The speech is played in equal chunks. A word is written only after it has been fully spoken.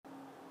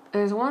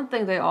There's one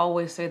thing they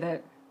always say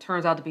that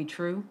turns out to be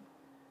true.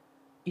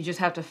 You just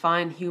have to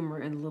find humor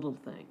in little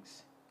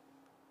things.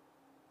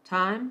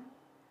 Time,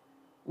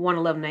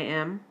 1:11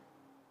 a.m.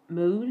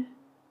 Mood,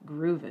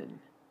 groovin'.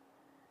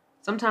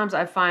 Sometimes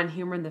I find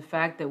humor in the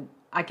fact that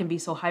I can be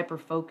so hyper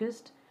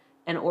focused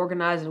and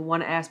organized in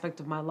one aspect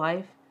of my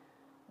life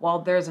while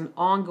there's an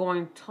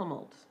ongoing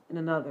tumult in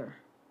another.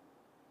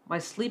 My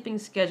sleeping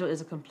schedule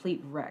is a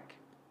complete wreck.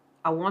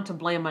 I want to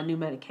blame my new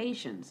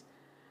medications,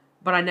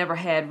 but I never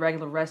had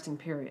regular resting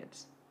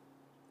periods.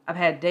 I've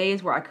had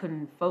days where I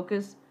couldn't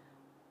focus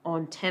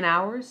on 10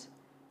 hours,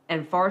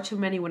 and far too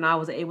many when I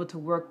was able to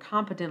work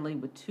competently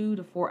with 2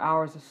 to 4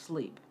 hours of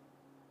sleep.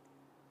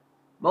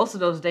 Most of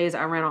those days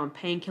I ran on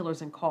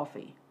painkillers and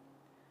coffee.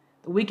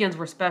 The weekends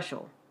were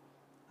special.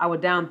 I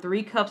would down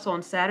 3 cups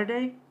on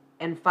Saturday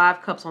and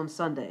 5 cups on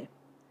Sunday.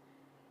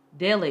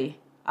 Daily,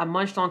 I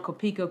munched on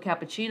Copico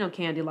cappuccino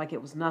candy like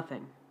it was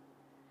nothing.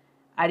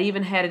 I'd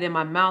even had it in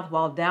my mouth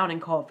while downing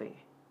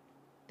coffee.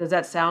 Does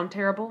that sound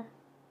terrible?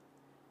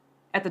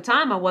 At the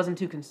time, I wasn't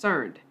too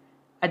concerned.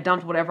 I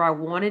dumped whatever I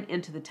wanted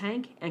into the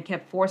tank and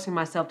kept forcing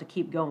myself to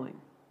keep going.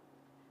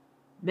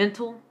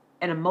 Mental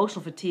and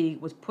emotional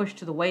fatigue was pushed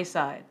to the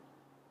wayside.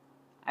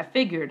 I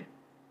figured,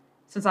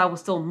 since I was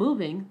still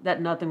moving,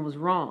 that nothing was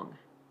wrong.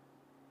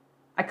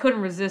 I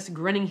couldn't resist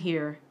grinning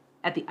here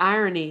at the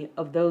irony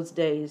of those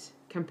days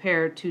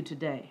compared to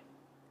today.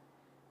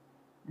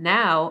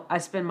 Now I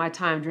spend my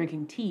time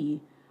drinking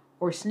tea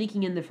or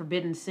sneaking in the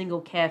forbidden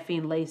single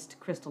caffeine laced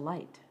Crystal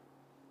Light.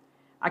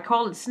 I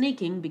call it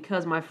sneaking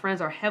because my friends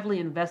are heavily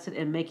invested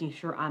in making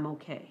sure I'm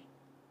okay.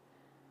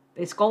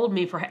 They scold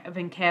me for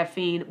having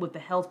caffeine with the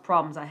health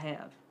problems I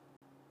have.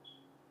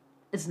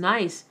 It's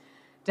nice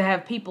to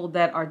have people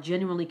that are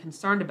genuinely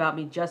concerned about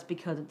me just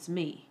because it's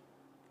me.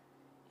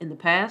 In the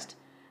past,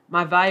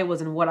 my value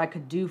was in what I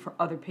could do for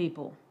other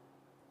people.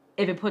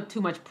 If it put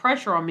too much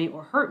pressure on me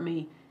or hurt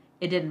me,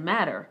 it didn't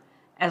matter,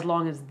 as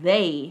long as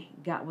they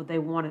got what they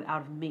wanted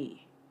out of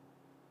me.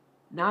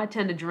 Now I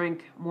tend to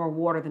drink more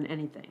water than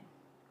anything.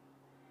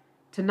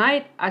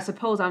 Tonight, I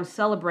suppose I'm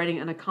celebrating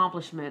an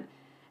accomplishment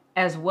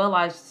as well,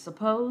 I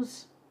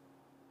suppose.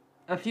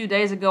 A few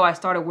days ago, I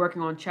started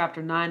working on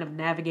Chapter 9 of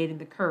Navigating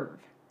the Curve.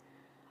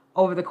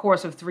 Over the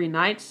course of 3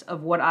 nights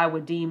of what I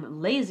would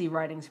deem lazy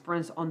writing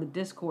sprints on the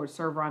Discord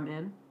server I'm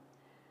in,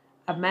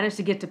 I've managed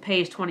to get to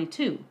page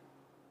 22.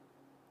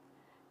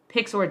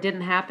 Pix or it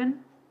didn't happen?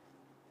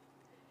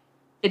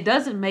 It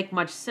doesn't make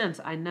much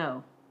sense, I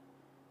know.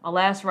 My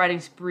last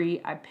writing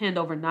spree, I penned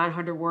over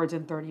 900 words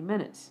in 30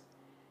 minutes.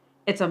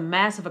 It's a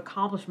massive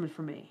accomplishment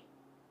for me.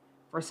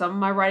 For some of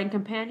my writing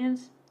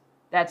companions,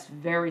 that's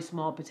very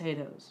small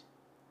potatoes.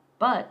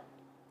 But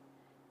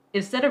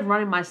instead of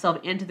running myself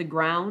into the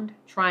ground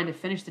trying to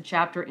finish the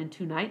chapter in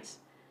 2 nights,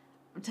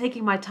 I'm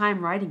taking my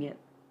time writing it.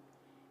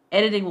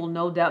 Editing will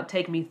no doubt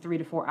take me 3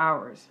 to 4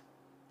 hours.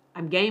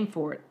 I'm game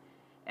for it,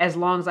 as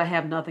long as I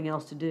have nothing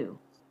else to do.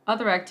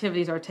 Other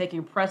activities are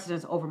taking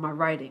precedence over my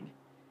writing.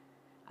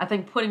 I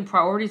think putting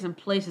priorities in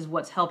place is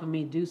what's helping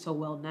me do so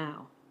well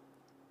now.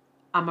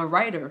 I'm a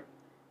writer,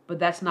 but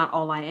that's not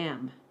all I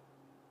am.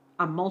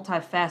 I'm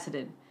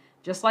multifaceted,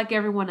 just like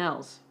everyone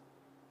else.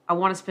 I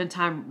want to spend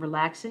time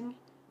relaxing,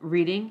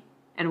 reading,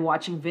 and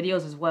watching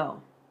videos as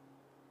well.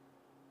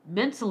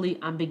 Mentally,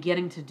 I'm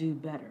beginning to do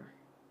better.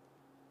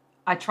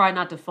 I try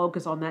not to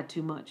focus on that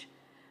too much,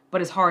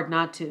 but it's hard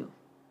not to.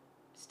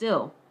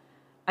 Still,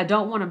 I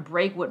don't want to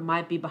break what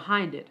might be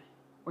behind it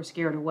or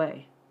scare it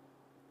away.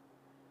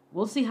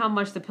 We'll see how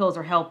much the pills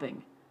are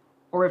helping,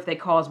 or if they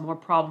cause more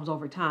problems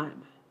over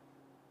time.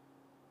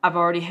 I've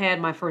already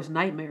had my first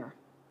nightmare.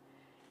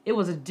 It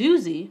was a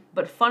doozy,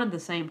 but fun at the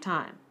same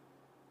time.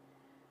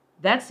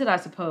 That's it, I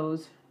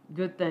suppose.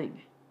 Good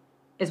thing.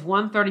 It's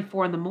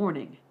 1:34 in the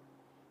morning.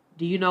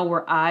 Do you know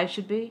where I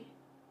should be?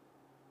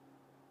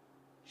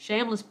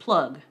 Shameless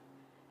plug.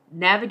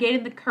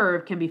 Navigating the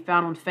Curve can be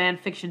found on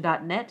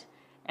fanfiction.net,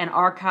 an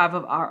archive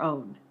of our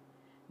own.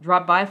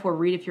 Drop by for a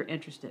read if you're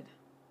interested.